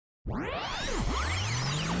Hey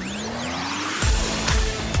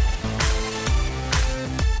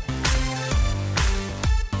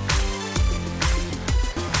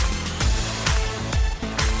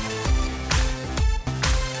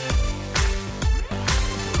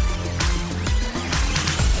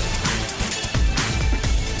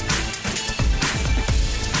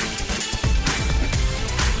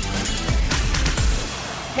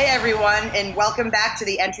everyone, and welcome back to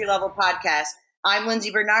the Entry Level Podcast. I'm Lindsay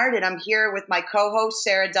Bernard, and I'm here with my co-host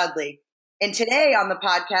Sarah Dudley. And today on the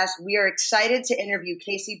podcast, we are excited to interview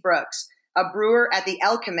Casey Brooks, a brewer at the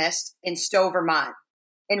Alchemist in Stowe, Vermont.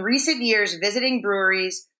 In recent years, visiting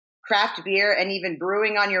breweries, craft beer, and even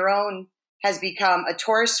brewing on your own has become a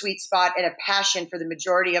tourist sweet spot and a passion for the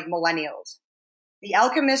majority of millennials. The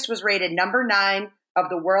Alchemist was rated number 9 of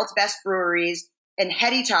the world's best breweries, and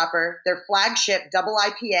Heady Topper, their flagship double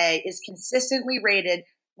IPA, is consistently rated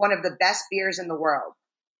one of the best beers in the world.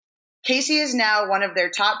 Casey is now one of their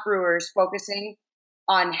top brewers, focusing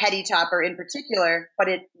on Heady Topper in particular, but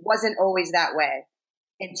it wasn't always that way.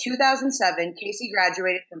 In 2007, Casey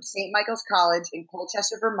graduated from St. Michael's College in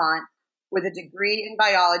Colchester, Vermont, with a degree in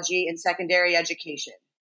biology and secondary education.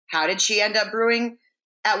 How did she end up brewing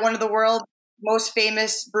at one of the world's most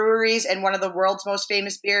famous breweries and one of the world's most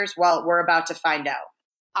famous beers? Well, we're about to find out.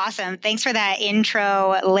 Awesome. Thanks for that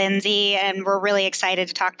intro, Lindsay. And we're really excited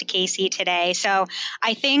to talk to Casey today. So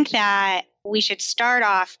I think that we should start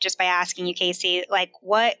off just by asking you, Casey, like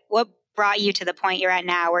what brought you to the point you're at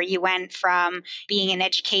now, where you went from being in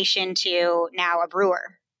education to now a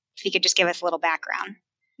brewer? If you could just give us a little background.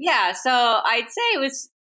 Yeah. So I'd say it's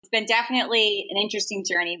been definitely an interesting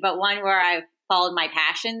journey, but one where I've followed my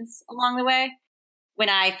passions along the way. When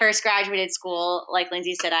I first graduated school, like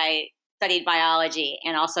Lindsay said, I studied biology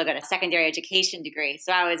and also got a secondary education degree.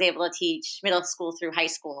 So I was able to teach middle school through high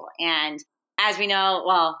school. And as we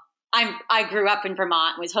know, I grew up in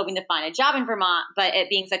Vermont, was hoping to find a job in Vermont, but it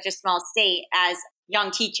being such a small state, as a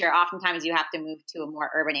young teacher, oftentimes you have to move to a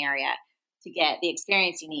more urban area to get the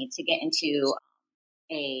experience you need to get into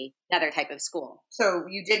another type of school. So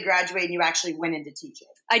you did graduate and you actually went into teaching.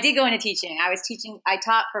 I did go into teaching. I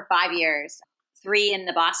taught for 5 years, 3 in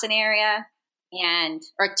the Boston area,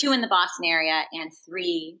 or 2 in the Boston area and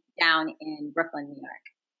 3 down in Brooklyn, New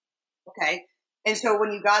York. Okay. And so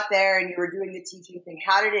when you got there and you were doing the teaching thing,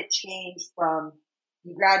 how did it change from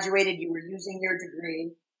you graduated, you were using your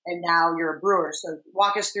degree, and now you're a brewer? So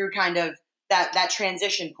walk us through kind of that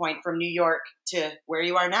transition point from New York to where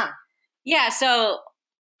you are now. Yeah. So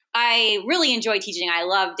I really enjoyed teaching. I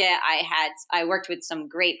loved it. I worked with some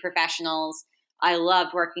great professionals. I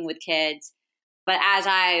loved working with kids. But as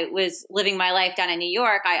I was living my life down in New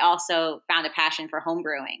York, I also found a passion for home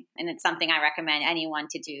brewing. And it's something I recommend anyone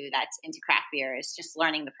to do that's into craft beer, is just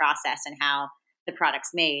learning the process and how the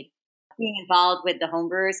product's made. Being involved with the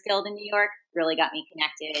Homebrewers Guild in New York really got me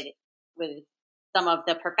connected with some of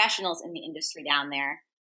the professionals in the industry down there.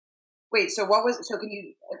 Wait, so can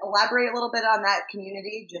you elaborate a little bit on that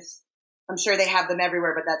community? I'm sure they have them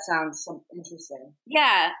everywhere, but that sounds interesting.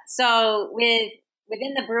 Yeah. So within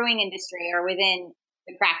the brewing industry, or within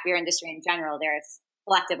the craft beer industry in general, there's a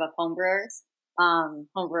collective of homebrewers.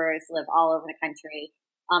 Homebrewers live all over the country.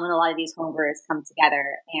 And a lot of these homebrewers come together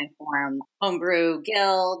and form homebrew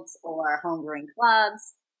guilds or homebrewing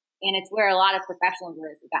clubs. And it's where a lot of professional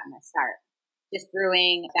brewers have gotten their start. Just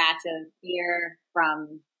brewing a batch of beer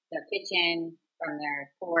from their kitchen, from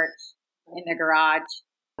their porch, in their garage,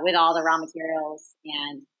 with all the raw materials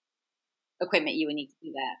and equipment you would need to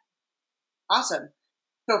do that. Awesome.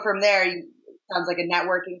 So from there, sounds like a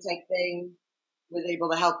networking type thing was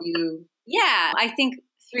able to help you. Yeah, I think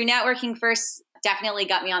through networking first definitely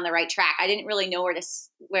got me on the right track. I didn't really know where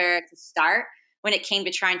to start when it came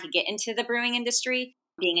to trying to get into the brewing industry,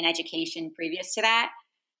 being in education previous to that.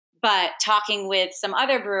 But talking with some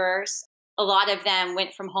other brewers, a lot of them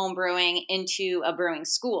went from home brewing into a brewing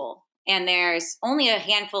school. And there's only a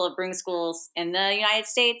handful of brewing schools in the United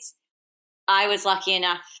States. I was lucky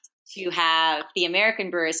enough to have the American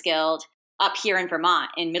Brewers Guild up here in Vermont,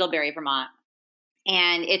 in Middlebury, Vermont.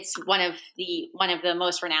 And it's one of the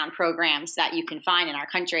most renowned programs that you can find in our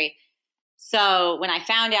country. So when I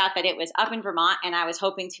found out that it was up in Vermont and I was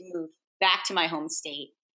hoping to move back to my home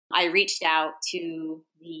state, I reached out to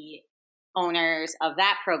the owners of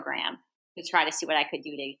that program to try to see what I could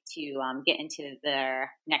do to get into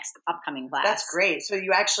their next upcoming class. That's great. So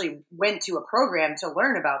you actually went to a program to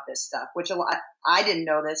learn about this stuff, which I didn't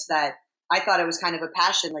know this, that I thought it was kind of a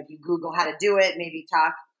passion. Like you Google how to do it, maybe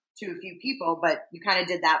talk to a few people, but you kind of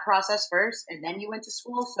did that process first and then you went to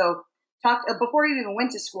school. So Talk before you even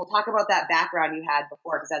went to school. Talk about that background you had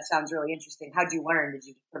before, because that sounds really interesting. How'd you learn? Did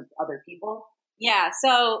you from other people? Yeah.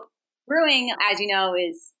 So brewing, as you know,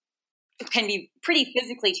 can be pretty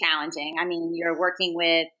physically challenging. I mean, you're working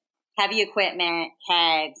with heavy equipment,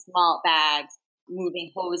 kegs, malt bags,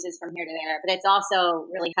 moving hoses from here to there, but it's also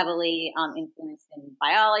really heavily influenced in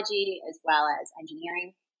biology as well as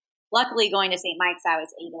engineering. Luckily, going to St. Mike's, I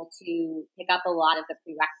was able to pick up a lot of the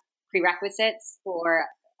prerequisites for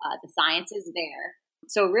the sciences there.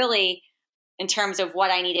 So really, in terms of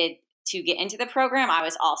what I needed to get into the program, I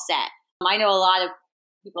was all set. I know a lot of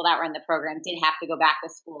people that were in the program did have to go back to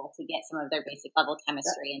school to get some of their basic level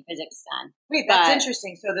chemistry and physics done. Wait, that's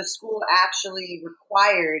interesting. So the school actually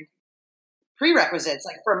required prerequisites,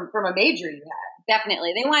 like from a major you had.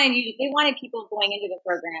 Definitely, they wanted people going into the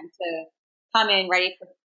program to come in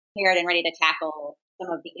prepared and ready to tackle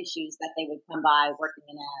some of the issues that they would come by working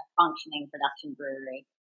in a functioning production brewery.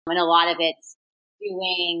 And a lot of it's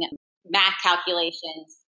doing math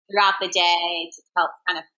calculations throughout the day to help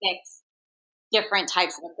kind of fix different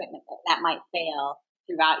types of equipment that might fail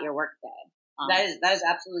throughout your workday. That is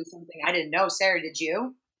absolutely something I didn't know. Sarah, did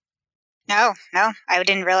you? No, I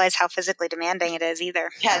didn't realize how physically demanding it is either.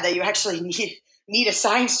 Yeah, that you actually need a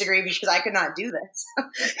science degree, because I could not do this.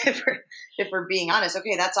 if we're being honest.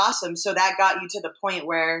 Okay, that's awesome. So that got you to the point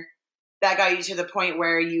where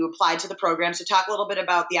you applied to the program. So talk a little bit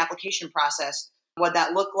about the application process. What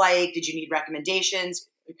that looked like? Did you need recommendations?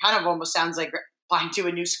 It kind of almost sounds like applying to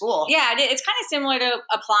a new school. Yeah, it's kind of similar to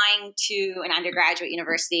applying to an undergraduate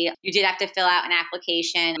university. You did have to fill out an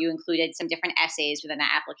application. You included some different essays within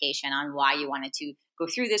that application on why you wanted to go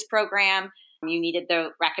through this program. You needed the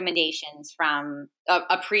recommendations from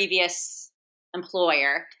a previous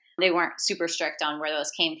employer. They weren't super strict on where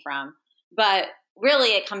those came from. But really,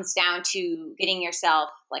 it comes down to getting yourself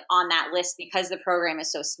like on that list, because the program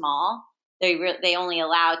is so small. They only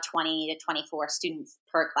allow 20 to 24 students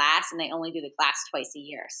per class, and they only do the class twice a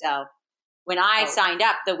year. So when I signed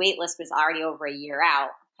up, the wait list was already over a year out.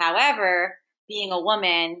 However, being a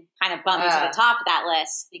woman kind of bumped me to the top of that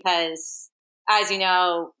list, because, as you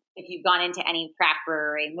know, if you've gone into any craft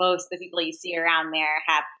brewery, most of the people you see around there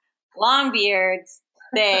have long beards.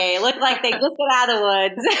 They look like they just got out of the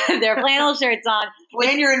woods. Their flannel shirts on.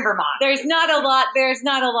 When you're in Vermont, there's not a lot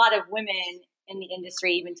of women in the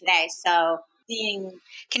industry even today. So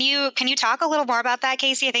can you talk a little more about that,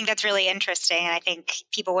 Casey? I think that's really interesting, and I think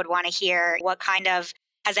people would want to hear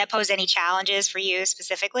has that posed any challenges for you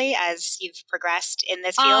specifically as you've progressed in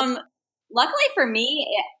this field? Luckily for me,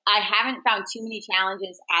 I haven't found too many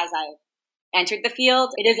challenges as I've entered the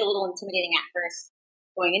field. It is a little intimidating at first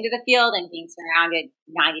going into the field and being surrounded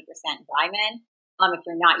 90% by men. If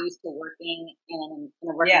you're not used to working in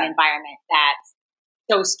a working environment that's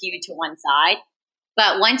so skewed to one side.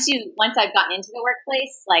 But once I've gotten into the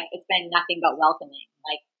workplace, like, it's been nothing but welcoming.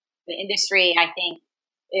 Like, the industry, I think,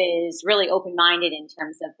 is really open-minded in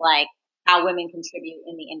terms of like how women contribute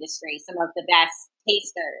in the industry. Some of the best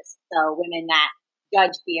tasters, so women that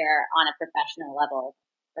judge beer on a professional level,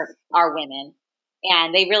 are women,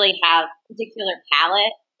 and they really have a particular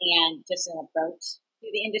palate and just an approach to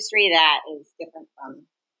the industry that is different from.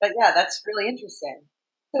 But yeah, that's really interesting.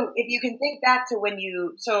 So if you can think back to when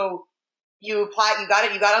you applied,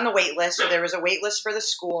 you got on the wait list. So there was a wait list for the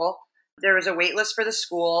school.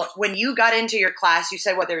 When you got into your class, you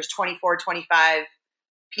said there was 24, 25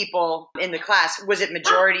 people in the class. Was it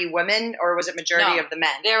majority women, or was it majority of the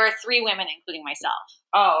men? There were 3 women, including myself.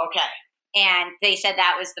 Oh, okay. And they said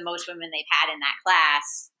that was the most women they've had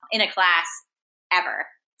in a class ever.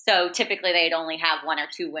 So typically they'd only have 1 or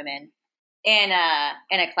 2 women in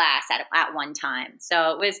a class at one time.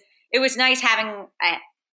 So it was nice having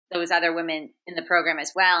those other women in the program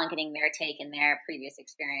as well, and getting their take and their previous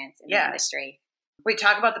experience in the industry. Wait,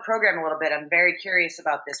 talk about the program a little bit. I'm very curious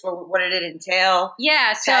about this. What did it entail?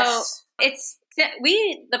 Yeah, so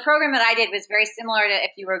the program that I did was very similar to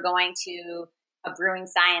if you were going to a brewing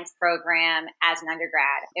science program as an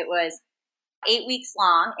undergrad. It was 8 weeks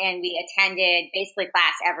long, and we attended basically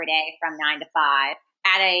class every day from 9 to 5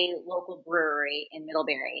 at a local brewery in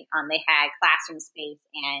Middlebury. They had classroom space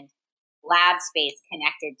and lab space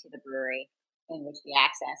connected to the brewery in which we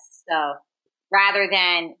accessed. So rather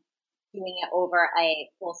than doing it over a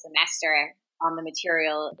full semester, the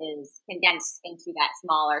material is condensed into that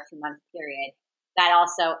smaller 2-month period that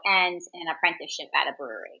also ends in an apprenticeship at a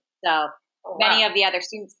brewery. So many of the other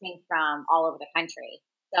students came from all over the country.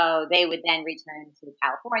 So they would then return to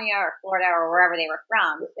California or Florida or wherever they were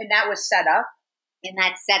from. And that was set up? And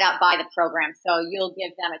that's set up by the program. So you'll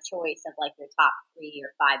give them a choice of like your top 3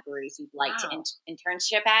 or 5 breweries you'd like to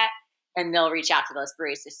internship at. and they'll reach out to those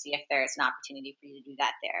breweries to see if there's an opportunity for you to do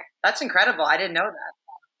that there. That's incredible. I didn't know that.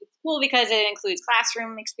 It's cool because it includes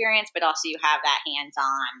classroom experience, but also you have that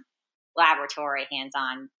hands-on laboratory,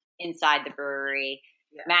 hands-on inside the brewery,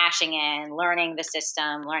 mashing in, learning the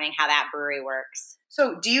system, learning how that brewery works.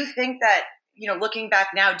 So do you think that, looking back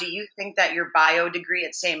now, do you think that your bio degree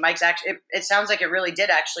at St. Mike's actually, it sounds like it really did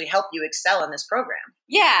actually help you excel in this program?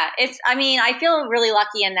 Yeah, I feel really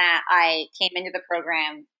lucky in that I came into the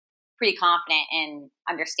program pretty confident in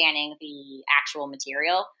understanding the actual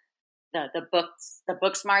material, the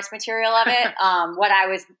book smarts material of it. What I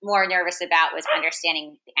was more nervous about was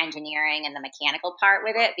understanding the engineering and the mechanical part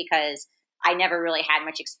with it, because I never really had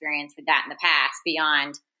much experience with that in the past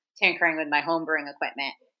beyond tinkering with my home brewing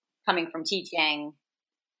equipment. Coming from teaching,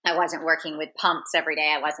 I wasn't working with pumps every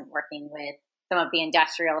day. I wasn't working with some of the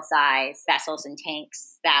industrial size vessels and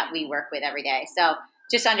tanks that we work with every day. So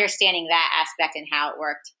just understanding that aspect and how it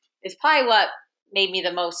worked is probably what made me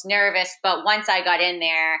the most nervous. But once I got in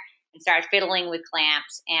there and started fiddling with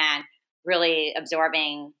clamps and really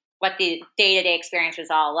absorbing what the day-to-day experience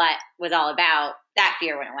was all about, that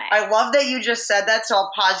fear went away. I love that you just said that, so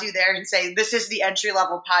I'll pause you there and say this is the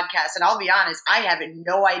entry-level podcast, and I'll be honest, I have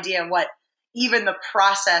no idea what even the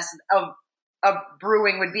process of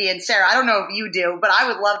brewing would be. And Sarah, I don't know if you do, but I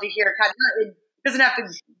would love to hear it doesn't have to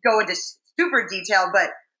go into super detail, but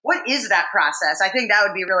what is that process? I think that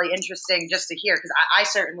would be really interesting just to hear, because I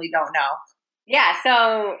certainly don't know. Yeah,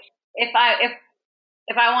 so if I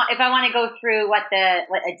want to go through what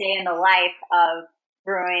a day in the life of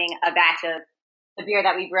brewing a batch of the beer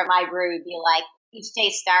that we brew at my brewery would be like, each day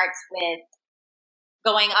starts with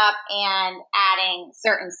going up and adding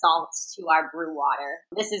certain salts to our brew water.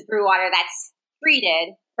 This is brew water that's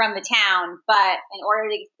treated from the town, but in order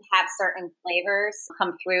to have certain flavors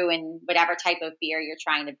come through in whatever type of beer you're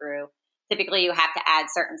trying to brew, typically you have to add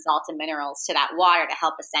certain salts and minerals to that water to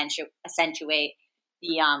help accentuate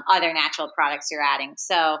the other natural products you're adding.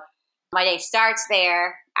 So my day starts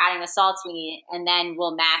there, adding the salts we need, and then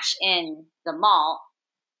we'll mash in the malt,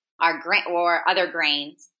 our grain or other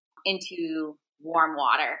grains, into warm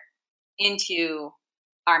water, into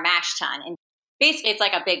our mash tun. And basically, it's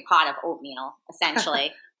like a big pot of oatmeal,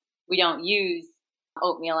 essentially. We don't use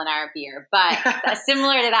oatmeal in our beer, but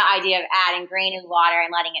similar to that idea of adding grain in water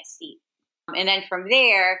and letting it steep. And then from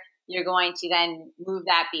there, you're going to then move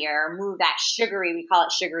that beer, move that sugary, we call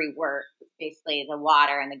it sugary wort, basically the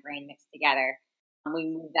water and the grain mixed together. We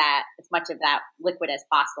move that, as much of that liquid as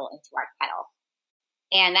possible, into our kettle.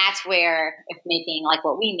 And that's where, if making like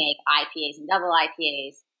what we make, IPAs and double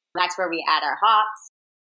IPAs, that's where we add our hops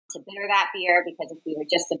to bitter that beer, because if we were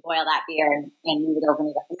just to boil that beer and move it over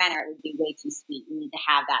into the fermenter, it would be way too sweet. We need to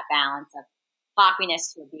have that balance of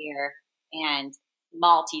hoppiness to a beer and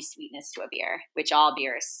malty sweetness to a beer, which all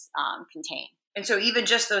beers contain. And so even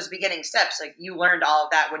just those beginning steps, like you learned all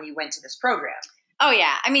of that when you went to this program. Oh,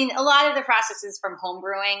 yeah. I mean, a lot of the processes from home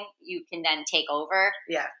brewing, you can then take over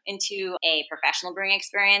into a professional brewing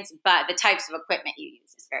experience, but the types of equipment you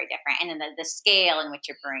use is very different. And then the scale in which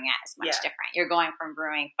you're brewing at is much different. You're going from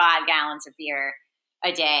brewing 5 gallons of beer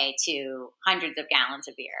a day to hundreds of gallons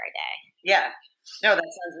of beer a day. Yeah. No, that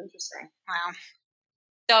sounds interesting. Wow.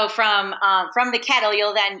 So from the kettle,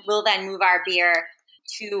 we'll then move our beer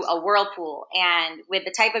to a whirlpool. And with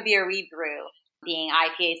the type of beer we brew, being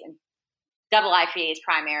IPAs and double IPAs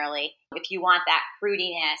primarily, if you want that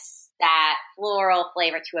fruitiness, that floral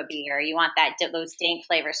flavor to a beer, you want those dank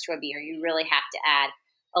flavors to a beer, you really have to add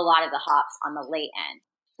a lot of the hops on the late end.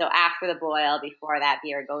 So after the boil, before that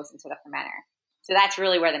beer goes into the fermenter. So that's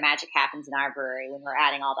really where the magic happens in our brewery, when we're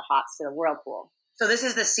adding all the hops to the whirlpool. So this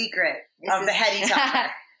is the secret of the heady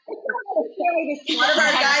topper. One of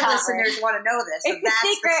our guy listeners want to know this. So it's the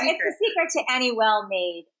secret. It's the secret to any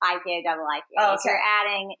well-made IPA, double IPA. Oh, okay. So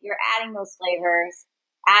you're adding those flavors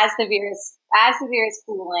as the beer is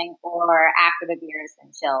cooling or after the beer has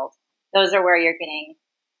been chilled. Those are where you're getting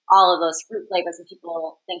all of those fruit flavors. And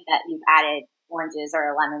people think that you've added oranges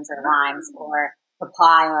or lemons or limes or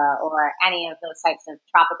papaya or any of those types of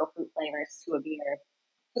tropical fruit flavors to a beer.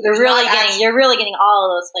 So you're really getting all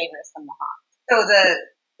of those flavors from the hop.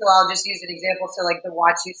 So I'll just use an example. So like the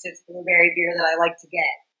Wachusett blueberry beer that I like to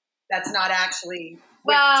get, that's not actually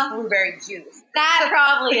blueberry juice. That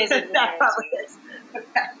probably isn't. That probably is.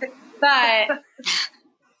 Okay. But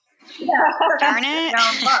darn it.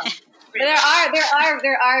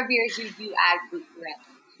 There are beers you do add fruit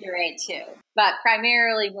puree to, but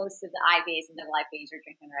primarily most of the IPAs and double IPAs you're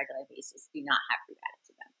drinking on a regular basis do not have fruit added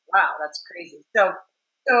to them. Wow, that's crazy. So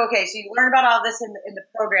okay, so you learn about all this in the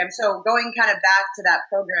program. So going kind of back to that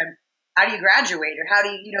program, how do you graduate, or how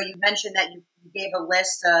do you mentioned that you gave a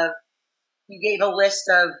list of you gave a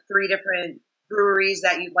list of 3 different breweries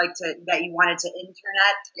that you wanted to intern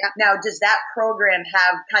at. Yep. Now, does that program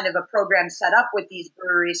have kind of a program set up with these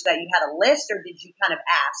breweries so that you had a list, or did you kind of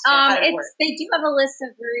ask? How did it work? They do have a list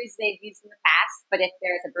of breweries they've used in the past, but if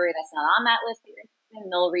there's a brewery that's not on that list that you're interested in,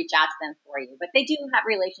 they'll reach out to them for you. But they do have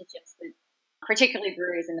relationships with particularly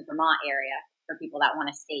breweries in the Vermont area for people that want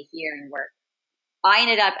to stay here and work. I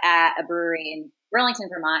ended up at a brewery in Burlington,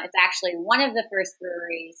 Vermont. It's actually one of the first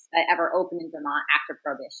breweries that ever opened in Vermont after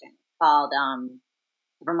Prohibition, called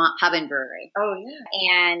Vermont Pub and Brewery. Oh yeah,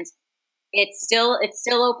 and it's still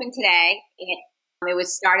open today. It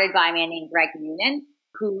was started by a man named Greg Noonan,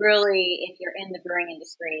 who really, if you're in the brewing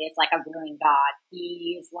industry, is like a brewing god.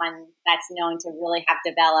 He's one that's known to really have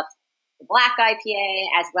developed the black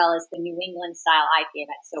IPA as well as the New England style IPA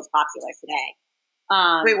that's so popular today.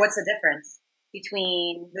 Wait, what's the difference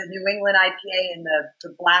between the New England IPA and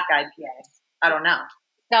the black IPA? I don't know.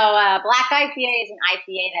 So black IPA is an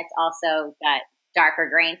IPA that's also got darker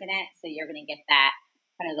grains in it. So you're going to get that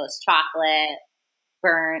kind of those chocolate,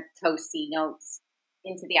 burnt, toasty notes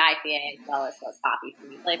into the IPA as well as those coffee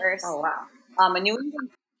fruit flavors. Oh, wow. A New England.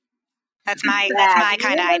 That's my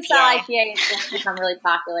kind of IPA. IPA has become really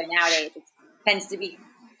popular nowadays. It tends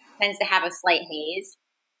to have a slight haze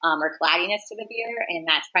or cloudiness to the beer, and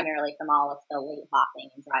that's primarily from all of the late hopping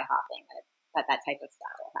and dry hopping that type of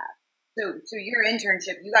style will have. So your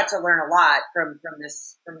internship, you got to learn a lot from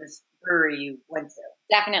this brewery you went to.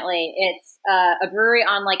 Definitely. It's a brewery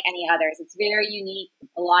unlike any others. It's very unique.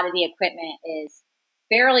 A lot of the equipment is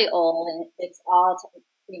fairly old, and it's all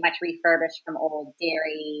pretty much refurbished from old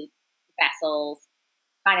dairy vessels,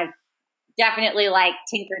 kind of definitely like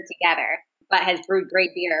tinkered together, but has brewed great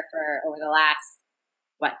beer for over the last,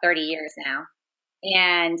 30 years now.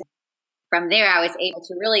 And from there, I was able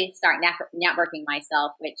to really start networking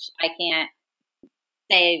myself, which I can't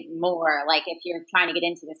say more. Like, if you're trying to get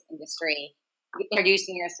into this industry,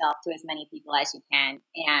 introducing yourself to as many people as you can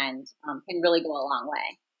can really go a long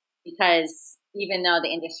way. Because even though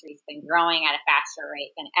the industry's been growing at a faster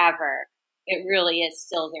rate than ever, it really is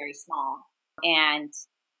still very small. And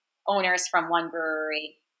owners from one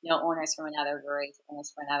brewery know owners from another brewery,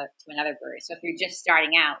 owners from another brewery. So if you're just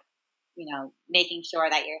starting out, making sure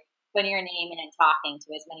that you're putting your name in and talking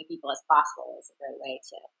to as many people as possible is a great way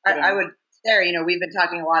to. I would, Sarah, we've been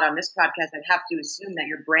talking a lot on this podcast. I'd have to assume that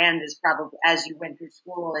your brand is probably, as you went through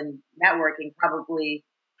school and networking, probably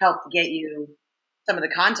helped get you some of the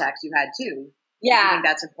contacts you had too. Yeah. I think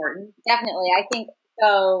that's important. Definitely. I think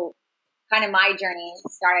so. Kind of my journey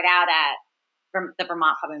started out at the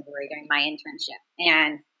Vermont Pub and Brewery during my internship.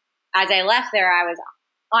 And as I left there, I was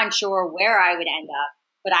unsure where I would end up,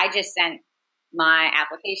 but I just sent my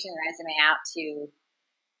application resume out to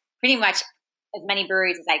pretty much as many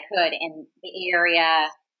breweries as I could in the area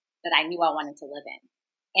that I knew I wanted to live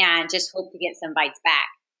in, and just hope to get some bites back.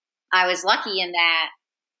 I was lucky in that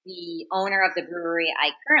the owner of the brewery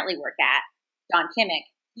I currently work at, John Kimmick,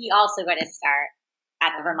 he also got his start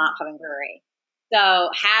at the Vermont Pub and Brewery. So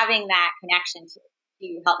having that connection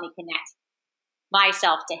to help me connect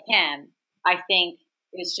myself to him, I think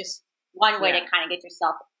is just one way to kind of get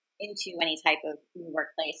yourself into any type of new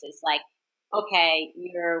workplace. Is like, okay,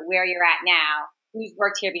 you're where you're at now. Who's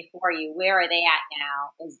worked here before you? Where are they at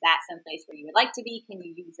now? Is that someplace where you would like to be? Can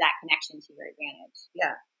you use that connection to your advantage?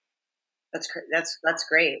 Yeah, that's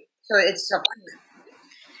great. So it's so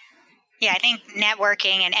Yeah, I think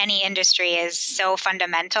networking in any industry is so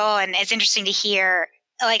fundamental, and it's interesting to hear.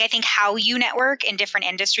 Like, I think how you network in different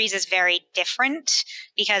industries is very different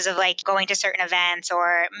because of like going to certain events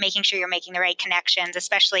or making sure you're making the right connections,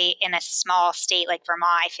 especially in a small state like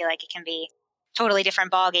Vermont. I feel like it can be totally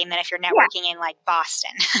different ballgame than if you're networking in like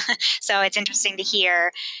Boston. So it's interesting to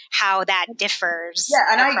hear how that differs.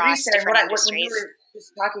 Yeah, and I agree, across Sarah. different When industries. you were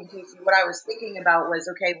just talking, Casey, what I was thinking about was,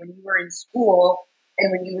 okay, when you were in school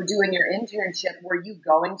and when you were doing your internship, were you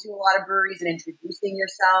going to a lot of breweries and introducing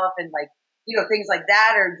yourself and like, things like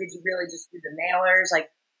that? Or did you really just do the mailers?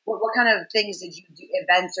 Like, what kind of things did you do,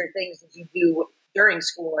 events or things did you do during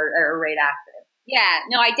school or right after? Yeah,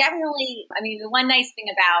 no, the one nice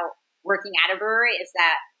thing about working at a brewery is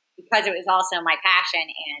that because it was also my passion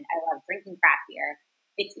and I love drinking craft beer,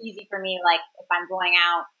 it's easy for me, like if I'm going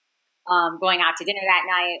out to dinner that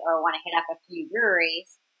night or want to hit up a few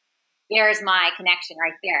breweries, there's my connection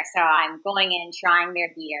right there. So I'm going in, trying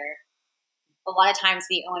their beer. A lot of times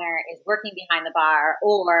the owner is working behind the bar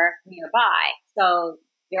or nearby. So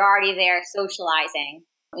you're already there socializing,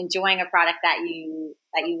 enjoying a product that you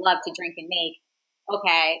love to drink and make.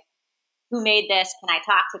 Okay, who made this? Can I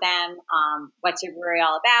talk to them? What's your brewery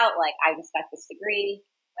all about? Like, I just got this degree.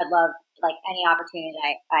 I'd love like any opportunity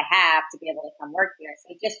I have to be able to come work here.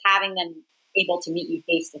 So just having them able to meet you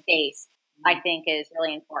face to face, I think is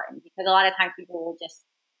really important, because a lot of times people will just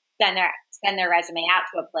send their resume out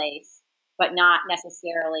to a place, but not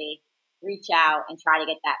necessarily reach out and try to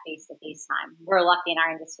get that face to face time. We're lucky in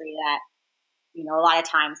our industry that, you know, a lot of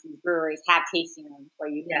times these breweries have tasting rooms where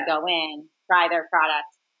you can go in, try their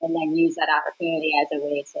product, and then use that opportunity as a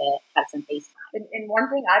way to have some face time. And one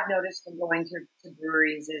thing I've noticed in going to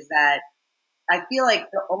breweries is that I feel like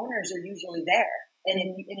the owners are usually there. And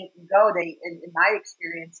if you go, they, in my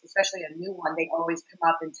experience, especially a new one, they always come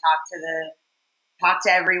up and talk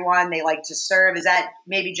to everyone. They like to serve. Is that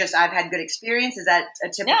maybe just I've had good experience? Is that a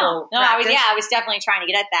typical practice? I was definitely trying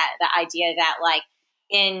to get at that, the idea that like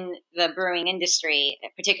in the brewing industry,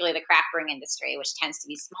 particularly the craft brewing industry, which tends to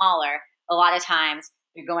be smaller, a lot of times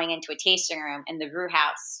you're going into a tasting room and the brew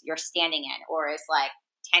house you're standing in or is like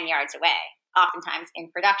 10 yards away, oftentimes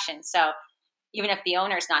in production. So even if the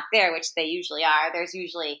owner's not there, which they usually are, there's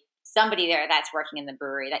usually somebody there that's working in the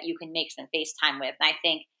brewery that you can make some FaceTime with. And I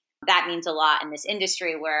think that means a lot in this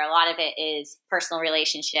industry where a lot of it is personal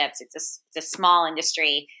relationships. It's a small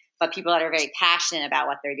industry, but people that are very passionate about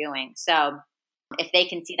what they're doing. So if they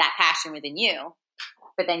can see that passion within you,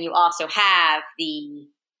 but then you also have the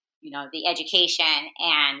education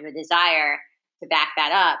and the desire to back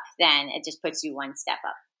that up, then it just puts you one step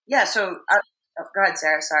up. Yeah. So go ahead,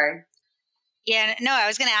 Sarah. Sorry. Yeah, no, I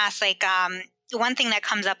was going to ask, like, one thing that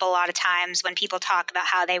comes up a lot of times when people talk about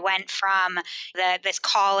how they went from this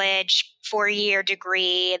college 4-year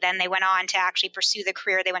degree, then they went on to actually pursue the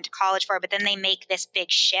career they went to college for, but then they make this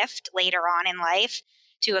big shift later on in life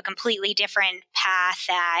to a completely different path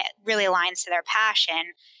that really aligns to their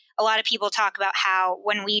passion. A lot of people talk about how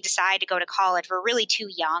when we decide to go to college, we're really too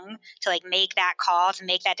young to like make that call, to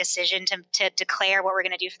make that decision, to declare what we're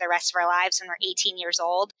going to do for the rest of our lives when we're 18 years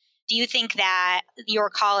old. Do you think that your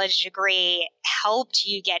college degree helped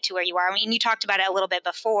you get to where you are? I mean, you talked about it a little bit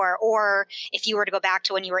before, or if you were to go back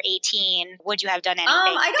to when you were 18, would you have done anything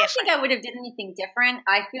I don't think different? I would have done anything different.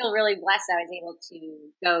 I feel really blessed I was able to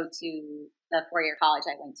go to the 4-year college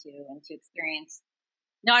I went to and to experience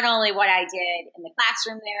not only what I did in the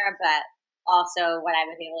classroom there, but also what I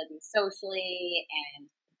was able to do socially and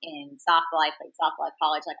in softball. I played softball at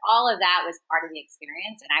college. Like all of that was part of the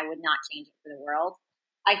experience, and I would not change it for the world.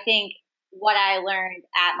 I think what I learned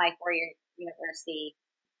at my 4-year university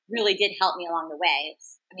really did help me along the way.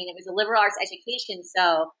 It was a liberal arts education,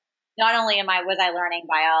 so not only was I learning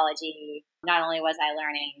biology, not only was I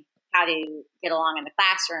learning how to get along in the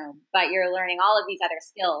classroom, but you're learning all of these other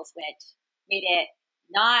skills, which made it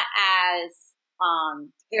not as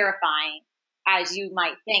terrifying as you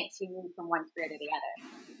might think to move from one career to the other.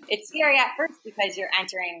 It's scary at first because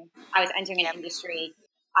I was entering an industry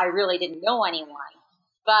I really didn't know anyone.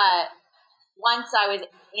 But once I was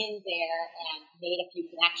in there and made a few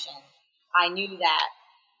connections, I knew that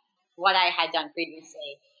what I had done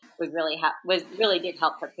previously really did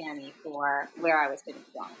help prepare me for where I was going to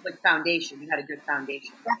be going. Like foundation, you had a good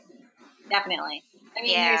foundation. Definitely.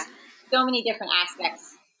 There's so many different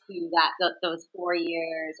aspects to that, those 4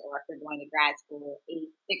 years, or if you're going to grad school, 6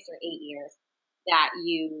 or 8 years that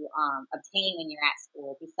you obtain when you're at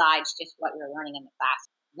school, besides just what you're learning in the class.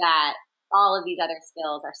 That all of these other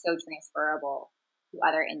skills are so transferable to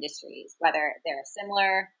other industries, whether they're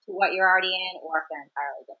similar to what you're already in or if they're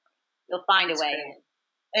entirely different. You'll find a way in.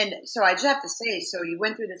 And so I just have to say, so you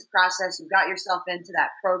went through this process, you got yourself into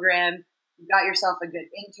that program, you got yourself a good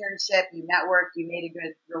internship, you networked, you made a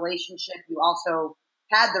good relationship, you also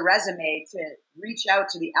had the resume to reach out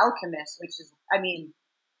to the Alchemist, which is,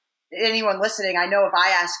 anyone listening, I know if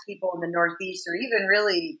I ask people in the Northeast or even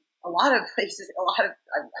really a lot of places,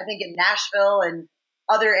 I think in Nashville and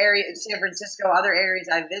other areas, San Francisco, other areas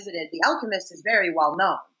I've visited, the Alchemist is very well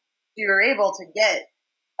known. So you were able to get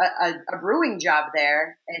a brewing job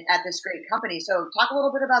there and at this great company. So talk a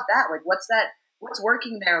little bit about that. Like, what's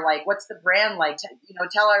working there like? What's the brand like?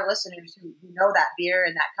 Tell our listeners who know that beer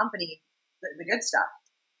and that company the good stuff.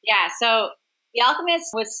 Yeah, so The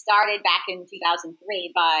Alchemist was started back in 2003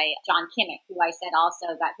 by John Kimmick, who I said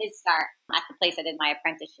also got his start at the place I did my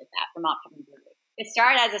apprenticeship at, Vermont Public Brewery. It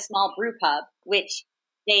started as a small brew pub, which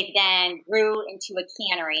they then grew into a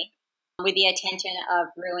cannery with the intention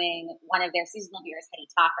of brewing one of their seasonal beers, Heady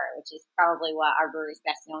Topper, which is probably what our brewery is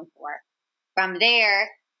best known for. From there,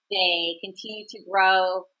 they continued to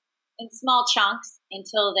grow in small chunks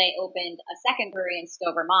until they opened a second brewery in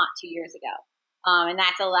Stowe, Vermont 2 years ago. And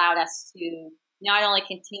that's allowed us to not only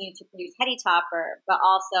continue to produce Heady Topper, but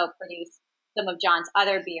also produce some of John's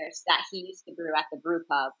other beers that he used to brew at the brew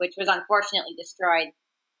pub, which was unfortunately destroyed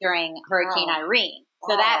during Hurricane Irene.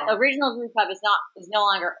 So that original brew pub is no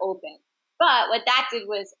longer open. But what that did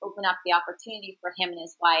was open up the opportunity for him and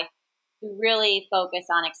his wife to really focus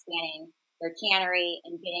on expanding their cannery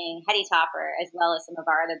and getting Heady Topper as well as some of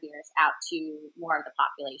our other beers out to more of the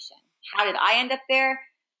population. How did I end up there?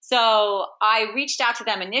 So I reached out to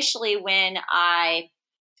them initially when I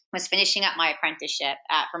was finishing up my apprenticeship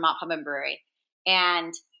at Vermont Pub and Brewery.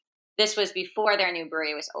 And this was before their new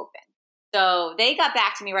brewery was open. So they got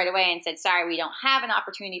back to me right away and said, sorry, we don't have an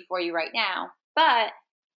opportunity for you right now, but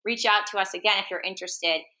reach out to us again if you're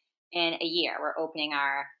interested in a year. We're opening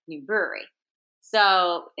our new brewery.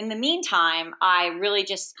 So in the meantime, I really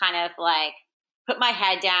just kind of like put my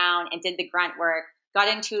head down and did the grunt work, got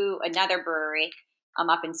into another brewery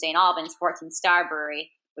up in St. Albans, 14 Star Brewery,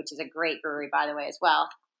 which is a great brewery, by the way, as well,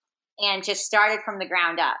 and just started from the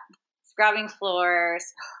ground up, scrubbing floors,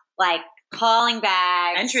 like calling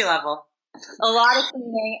bags. Entry level. A lot of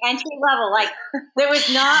cleaning, entry level. Like, there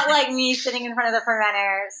was not like me sitting in front of the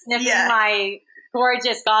fermenter, sniffing my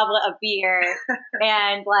gorgeous goblet of beer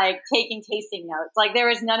and like taking tasting notes. Like, there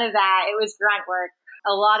was none of that. It was grunt work.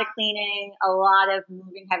 A lot of cleaning, a lot of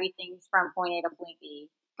moving heavy things from point A to point B,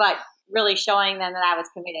 but really showing them that I was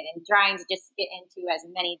committed and trying to just get into as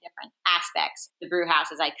many different aspects of the brew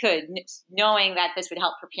house as I could, knowing that this would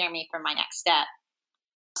help prepare me for my next step.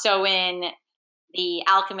 So when the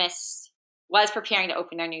Alchemist was preparing to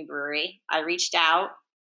open their new brewery, I reached out,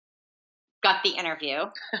 got the interview.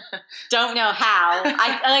 Don't know how.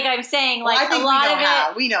 I'm saying, like, well, a lot of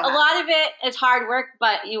it. We know. A lot of it is hard work,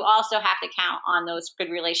 but you also have to count on those good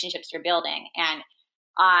relationships you're building. And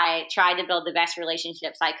I tried to build the best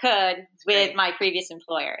relationships I could with my previous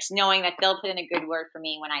employers, knowing that they'll put in a good word for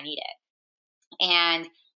me when I need it. And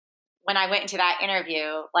when I went into that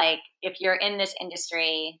interview, like, if you're in this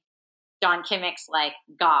industry, John Kimmick's like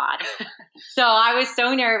God. So I was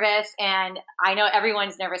so nervous, and I know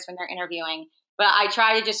everyone's nervous when they're interviewing, but I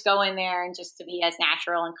try to just go in there and just to be as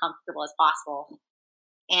natural and comfortable as possible.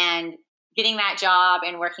 And getting that job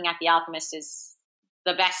and working at The Alchemist is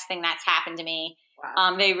the best thing that's happened to me.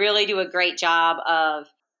 Wow. They really do a great job of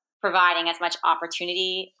providing as much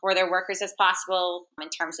opportunity for their workers as possible in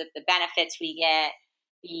terms of the benefits we get,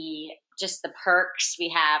 just the perks. We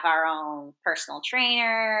have our own personal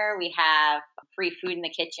trainer. We have free food in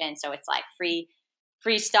the kitchen. So it's like free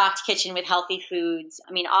stocked kitchen with healthy foods.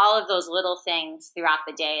 I mean, all of those little things throughout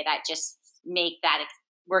the day that just make that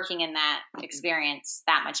working in that experience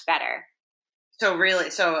that much better. So really,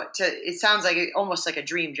 it sounds like almost like a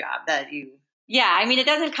dream job that you. Yeah. I mean, it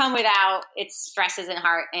doesn't come without its stresses and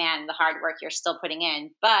the hard work you're still putting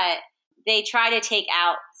in, but they try to take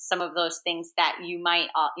out some of those things that you might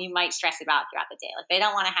stress about throughout the day. Like, they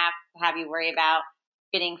don't want to have you worry about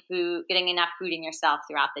getting enough food in yourself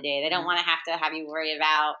throughout the day. They don't want to have you worry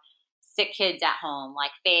about sick kids at home.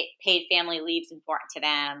 Like, paid family leave is important to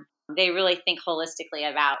them. They really think holistically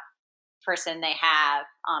about the person they have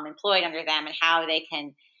employed under them and how they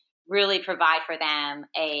can really provide for them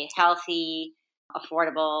a healthy,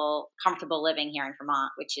 affordable, comfortable living here in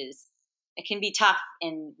Vermont, which is, it can be tough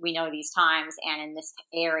we know these times, and in this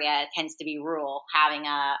area it tends to be rural, having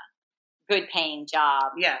a good paying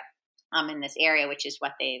job in this area, which is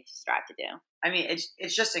what they've strived to do. I mean,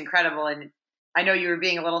 it's just incredible. And I know you were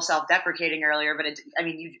being a little self-deprecating earlier, but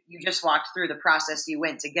you just walked through the process you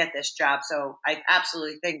went to get this job. So I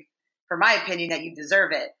absolutely think, for my opinion, that you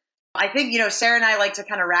deserve it. I think, Sarah and I like to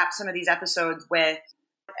kind of wrap some of these episodes with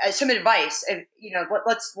some advice. If,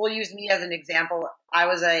 we'll use me as an example. I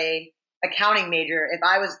was a accounting major. If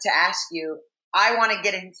I was to ask you, I want to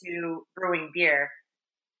get into brewing beer,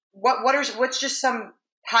 what's just some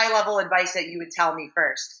high level advice that you would tell me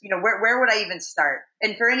first? Where would I even start?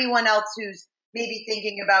 And for anyone else who's maybe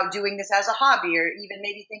thinking about doing this as a hobby, or even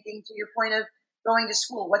maybe thinking, to your point, of going to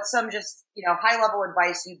school, what's some just high level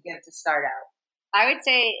advice you'd give to start out? I would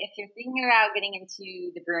say, if you're thinking about getting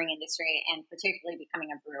into the brewing industry and particularly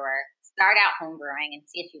becoming a brewer, start out home brewing and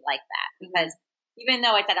see if you like that. Because even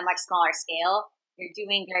though it's at a much smaller scale, you're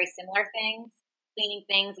doing very similar things, cleaning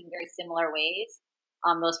things in very similar ways.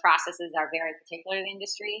 Those processes are very particular to the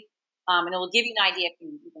industry. And it will give you an idea if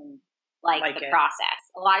you even like the process.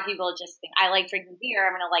 A lot of people just think, I like drinking beer,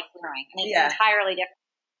 I'm going to like brewing. And it's entirely different.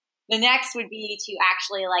 The next would be to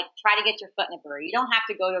actually try to get your foot in a brewery. You don't have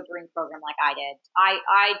to go to a brewing program like I did.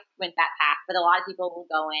 I went that path, but a lot of people will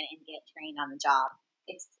go in and get trained on the job.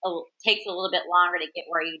 It takes a little bit longer to get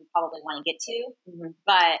where you probably want to get to,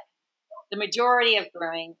 but the majority of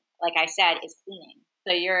brewing, like I said, is cleaning.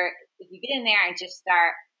 So if you get in there and just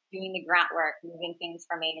start doing the grunt work, moving things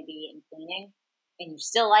from A to B and cleaning, and you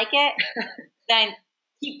still like it, then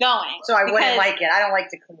keep going. So I wouldn't like it. I don't like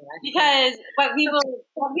to clean. Because what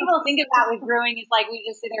people think about with brewing is like we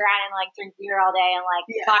just sit around and like drink beer all day and like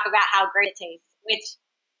talk about how great it tastes, which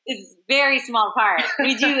is very small part.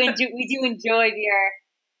 We do enjoy beer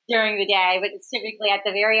during the day, but it's typically at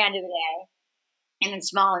the very end of the day and in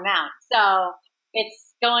small amounts. So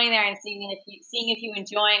it's going there and seeing if you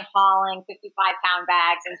enjoying hauling 55-pound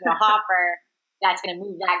bags into a hopper that's going to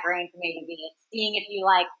move that grain from A to B. It's seeing if you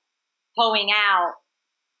like hoeing out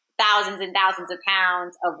thousands and thousands of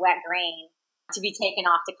pounds of wet grain to be taken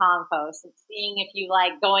off to compost. It's seeing if you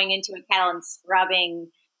like going into a kettle and scrubbing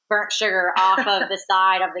burnt sugar off of the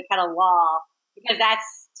side of the kettle wall, because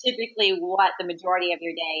that's typically what the majority of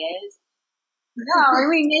your day is. No, and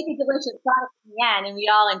we make a delicious product in the end, and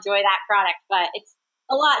we all enjoy that product. But it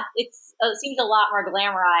seems a lot more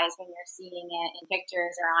glamorized when you're seeing it in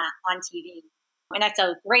pictures or on TV. And that's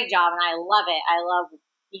a great job, and I love it. I love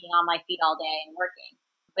being on my feet all day and working.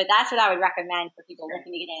 But that's what I would recommend for people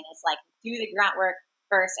looking to get in. Is like do the grunt work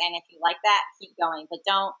first, and if you like that, keep going. But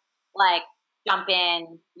don't like jump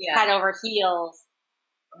in head over heels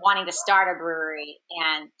wanting to start a brewery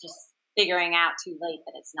and just figuring out too late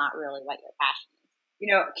that it's not really what your passion is.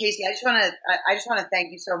 You know, Casey, I just want to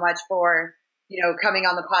thank you so much for, coming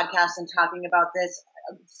on the podcast and talking about this.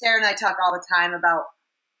 Sarah and I talk all the time about,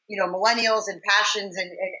 millennials and passions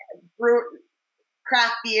and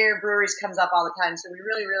craft beer, breweries comes up all the time. So we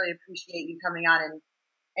really, really appreciate you coming on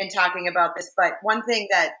and talking about this. But one thing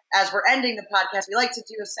that, as we're ending the podcast, we like to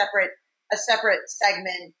do a separate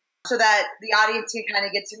segment so that the audience can kind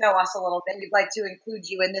of get to know us a little bit. We'd like to include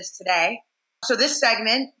you in this today. So this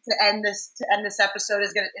segment to end this episode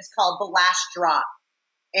is called The Last Drop.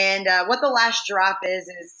 And what the last drop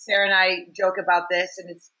is Sarah and I joke about this, and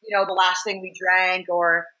it's, the last thing we drank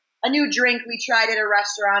or a new drink we tried at a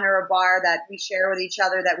restaurant or a bar that we share with each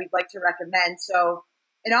other that we'd like to recommend. So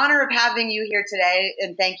in honor of having you here today,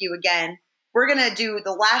 and thank you again, we're going to do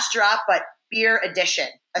the last drop, but beer edition,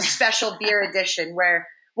 a special beer edition where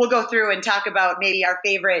we'll go through and talk about maybe our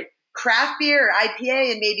favorite craft beer or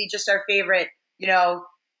IPA and maybe just our favorite,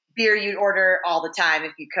 beer you'd order all the time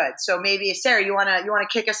if you could. So maybe Sarah, you want to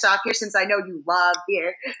kick us off here since I know you love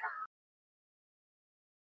beer.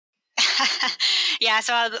 Yeah,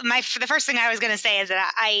 so the first thing I was going to say is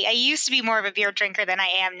that I used to be more of a beer drinker than I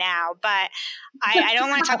am now, but I don't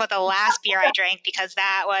want to talk about the last beer I drank because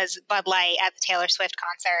that was Bud Light at the Taylor Swift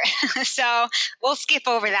concert. So we'll skip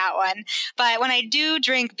over that one. But when I do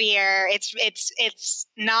drink beer, it's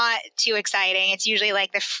not too exciting. It's usually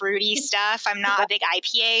like the fruity stuff. I'm not a big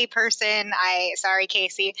IPA person. Sorry,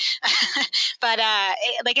 Casey. But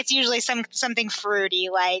it's usually something fruity,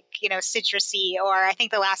 like, citrusy, or I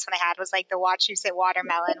think the last one I had was like the Wachusett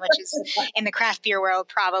watermelon, which is in the craft beer world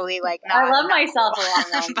probably like not. I love myself a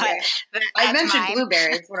watermelon but I mentioned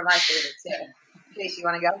blueberry. It's one of my favorites too. Casey, you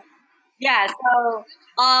want to go? Yeah, so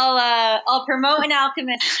I'll promote an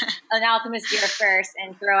Alchemist beer first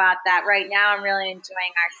and throw out that right now I'm really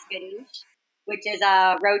enjoying our Skadoosh, which is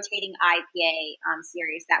a rotating IPA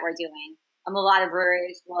series that we're doing. A lot of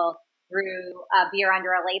brewers will brew a beer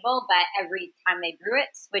under a label, but every time they brew it,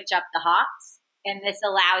 switch up the hops. And this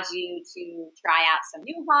allows you to try out some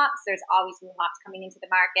new hops. There's always new hops coming into the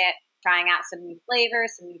market, trying out some new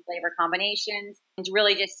flavors, some new flavor combinations, and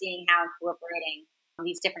really just seeing how incorporating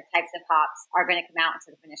these different types of hops are going to come out into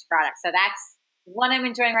the finished product. So that's one I'm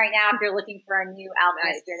enjoying right now if you're looking for a new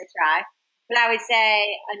Alchemist beer to try. But I would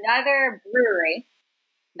say another brewery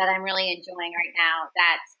that I'm really enjoying right now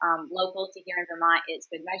that's local to here in Vermont is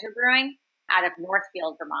Good Measure Brewing out of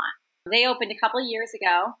Northfield, Vermont. They opened a couple of years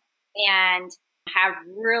ago and have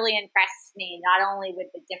really impressed me, not only with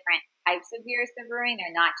the different types of beers they're brewing,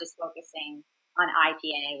 they're not just focusing on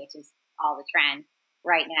IPA, which is all the trend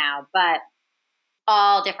right now, but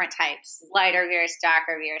all different types, lighter beers,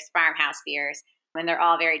 darker beers, farmhouse beers, and they're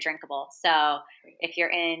all very drinkable. So if you're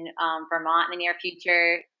in Vermont in the near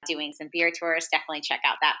future doing some beer tours, definitely check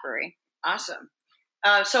out that brewery. Awesome.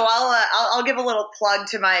 So I'll give a little plug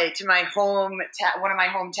to my one of my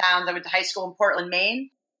hometowns. I went to high school in Portland, Maine.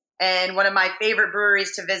 And one of my favorite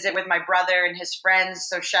breweries to visit with my brother and his friends,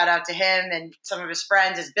 so shout out to him and some of his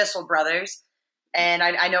friends, is Bissell Brothers. And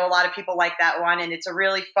I know a lot of people like that one. And it's a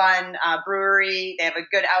really fun brewery. They have a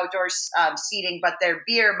good outdoor seating, but their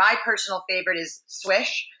beer, my personal favorite is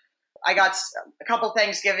Swish. I got a couple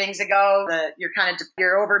Thanksgivings ago.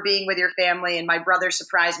 You're over being with your family, and my brother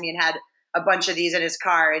surprised me and had a bunch of these in his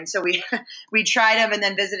car. And so we tried them and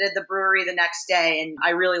then visited the brewery the next day, and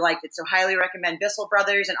I really liked it. So highly recommend Bissell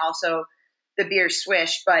Brothers and also the beer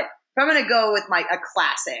Swish. But if I'm going to go with a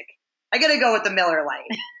classic, I got to go with the Miller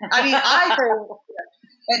Lite. I mean,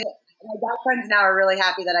 My guy friends now are really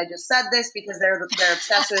happy that I just said this because they're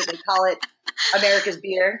obsessed with it. They call it America's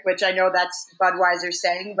beer, which I know that's Budweiser's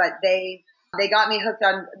saying, but they got me hooked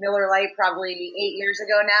on Miller Lite probably 8 years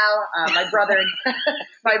ago now. My brother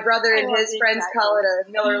and his friends call it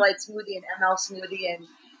a Miller Lite smoothie, an ML smoothie, and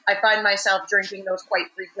I find myself drinking those quite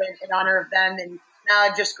frequent in honor of them. And now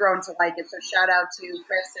I've just grown to like it. So shout out to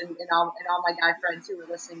Chris and all my guy friends who are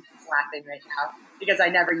listening to laughing right now because I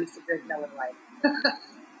never used to drink Miller Lite.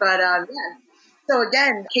 But yeah. So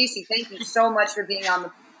again, Casey, thank you so much for being on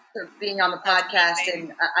the podcast.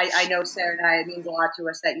 And I know Sarah and I, it means a lot to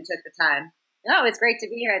us that you took the time. No, it's great to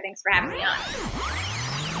be here. Thanks for having me on.